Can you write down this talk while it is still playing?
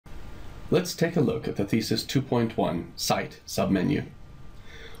Let's take a look at the Thesis 2.1 Site submenu.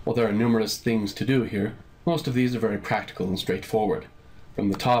 While there are numerous things to do here, most of these are very practical and straightforward. From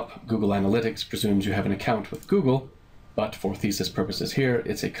the top, Google Analytics presumes you have an account with Google, but for thesis purposes here,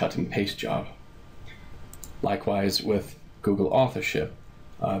 it's a cut and paste job. Likewise with Google Authorship,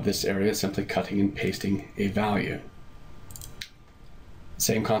 this area is simply cutting and pasting a value.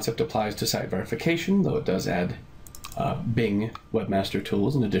 Same concept applies to site verification, though it does add Bing webmaster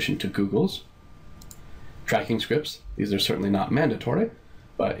tools in addition to Google's. Tracking scripts, these are certainly not mandatory,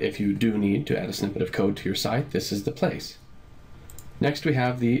 but if you do need to add a snippet of code to your site, this is the place. Next we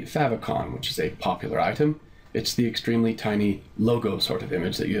have the Favicon, which is a popular item. It's the extremely tiny logo sort of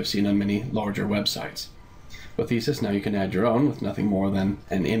image that you have seen on many larger websites. With Thesis, now you can add your own with nothing more than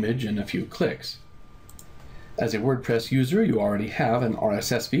an image and a few clicks. As a WordPress user, you already have an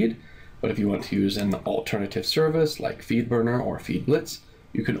RSS feed, but if you want to use an alternative service like FeedBurner or FeedBlitz,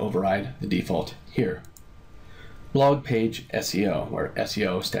 you can override the default here. Blog page SEO, where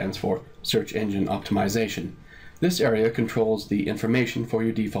SEO stands for Search Engine Optimization. This area controls the information for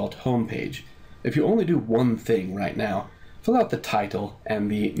your default homepage. If you only do one thing right now, fill out the title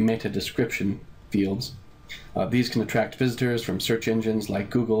and the meta description fields. These can attract visitors from search engines like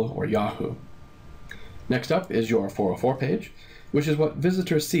Google or Yahoo. Next up is your 404 page, which is what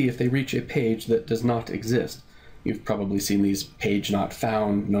visitors see if they reach a page that does not exist. You've probably seen these page not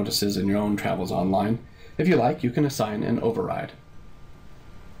found notices in your own travels online. If you like, you can assign an override.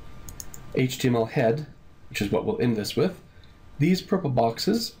 HTML head, which is what we'll end this with. These purple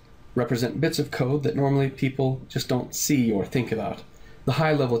boxes represent bits of code that normally people just don't see or think about. The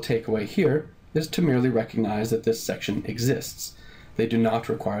high-level takeaway here is to merely recognize that this section exists. They do not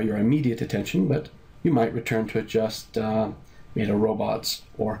require your immediate attention, but you might return to it just meta robots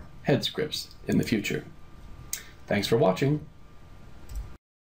or head scripts in the future. Thanks for watching.